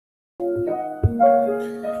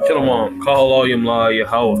Shalom, Kal La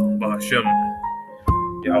Yahweh, Ba'ashem,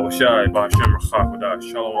 Yahweh Shai, Ba'ashem, Rachakodah,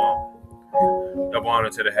 Shalom. Double honor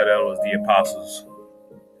to the head elders, the apostles,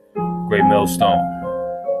 great millstone.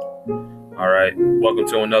 All right, welcome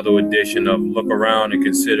to another edition of Look Around and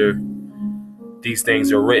Consider. These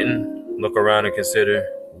things are written. Look around and consider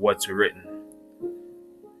what's written.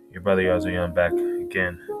 Your brother Yazayan back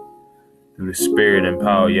again through the spirit and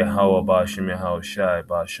power of Yahweh, Ba'ashem, Yahweh Shai,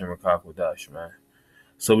 Ba'ashem, Rachakodah, man.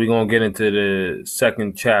 So we're going to get into the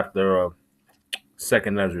second chapter of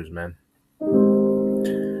 2Esdras, man.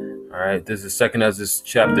 All right, this is 2Esdras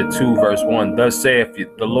chapter 2, verse 1. Thus saith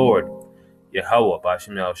the Lord, Yahweh,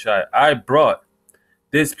 Ba'ashem Yahweh Shai, I brought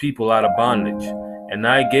this people out of bondage, and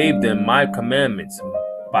I gave them my commandments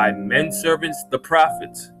by men servants, the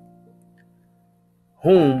prophets,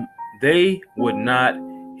 whom they would not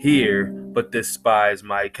hear, but despise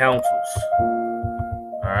my counsels.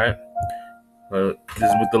 All right. This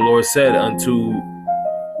is what the Lord said unto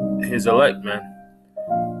his elect, man.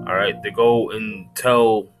 All right, to go and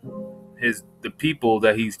tell the people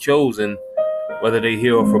that he's chosen, whether they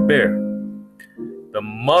hear or forbear. The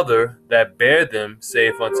mother that bare them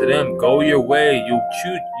saith unto them, Go your way, you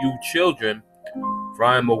children, for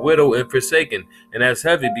I am a widow and forsaken. And that's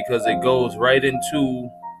heavy because it goes right into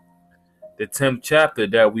the 10th chapter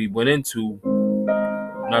that we went into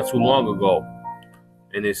not too long ago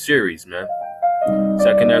in this series, man.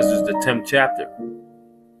 2Esdras is the 10th chapter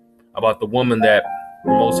about the woman that the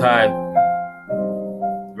Most High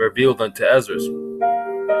revealed unto Esdras.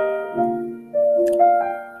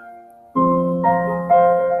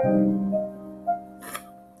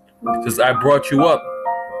 It says, I brought you up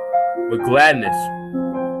with gladness,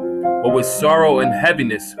 but with sorrow and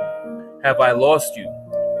heaviness have I lost you.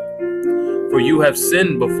 For you have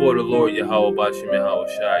sinned before the Lord Yahweh, Ba'ashem Yahweh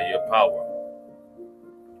Shai, your power.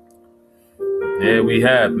 Yeah, we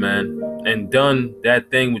have, man, and done that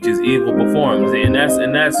thing which is evil before him. See, and that's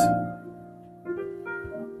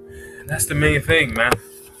the main thing, man.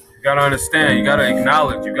 You gotta understand. You gotta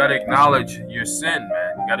acknowledge. You gotta acknowledge your sin,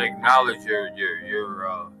 man. You gotta acknowledge your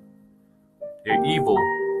evil,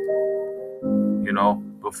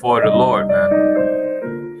 before the Lord,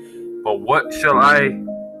 man. But what shall I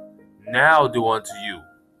now do unto you?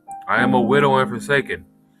 I am a widow and forsaken.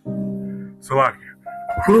 So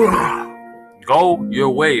go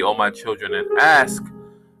your way, O my children, and ask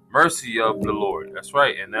mercy of the Lord. That's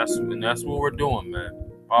right, and that's what we're doing, man.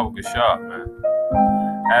 Baruch Hashem, man.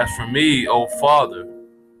 As for me, O Father,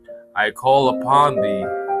 I call upon thee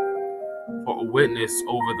for a witness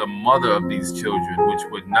over the mother of these children, which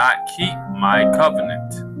would not keep my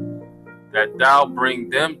covenant, that thou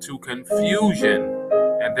bring them to confusion,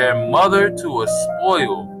 and their mother to a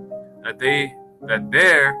spoil, that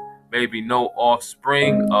there may be no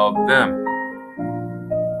offspring of them.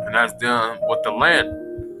 And that's done with the land.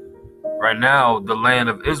 Right now, the land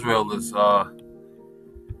of Israel is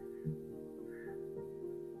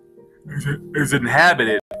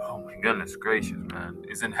inhabited. Oh my goodness gracious, man!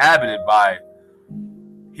 It's inhabited by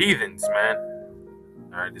heathens, man.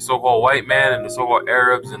 All right, the so-called white man and the so-called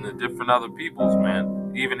Arabs and the different other peoples,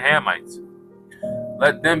 man. Even Hamites.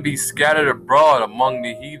 Let them be scattered abroad among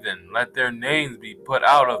the heathen. Let their names be put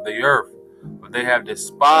out of the earth, for they have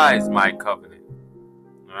despised my covenant.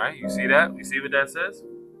 All right, you see that? You see what that says?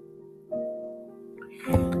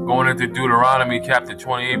 Going into Deuteronomy chapter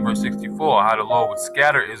 28, verse 64, how the Lord would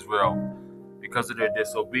scatter Israel because of their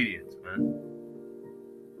disobedience, man.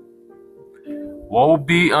 Woe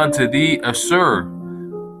be unto thee, Assur,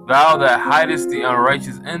 thou that hidest the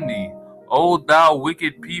unrighteous in thee, O thou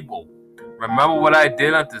wicked people. Remember what I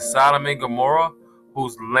did unto Sodom and Gomorrah,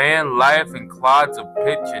 whose land lieth in clods of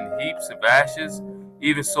pitch and heaps of ashes?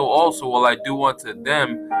 Even so also will I do unto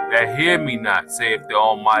them that hear me not, saith the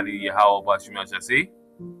Almighty Yahweh Ba'ashem Yahweh Shai. See?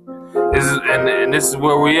 This is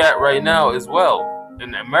where we're at right now as well,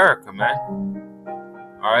 in America, man.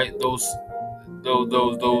 All right, those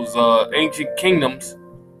ancient kingdoms,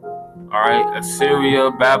 all right, Assyria,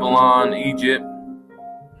 Babylon, Egypt.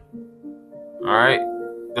 All right,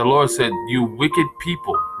 the Lord said, you wicked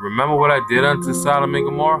people, remember what I did unto Sodom and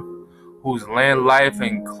Gomorrah, whose land lieth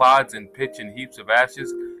in clods and pitch and heaps of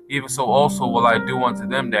ashes? Even so also will I do unto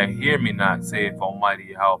them that hear me not, saith Almighty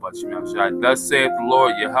Yahweh Ba'ashem Yahweh Shai. Thus saith the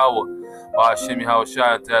Lord Yahweh Ba'ashem Yahweh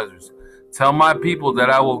Shai unto Esdras, tell my people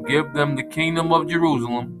that I will give them the kingdom of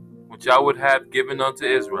Jerusalem, which I would have given unto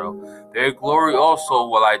Israel. Their glory also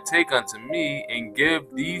will I take unto me, and give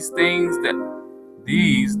these things the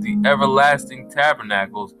everlasting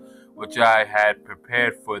tabernacles which I had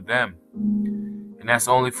prepared for them. And that's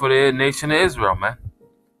only for the nation of Israel, man.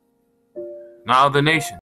 Not other nations.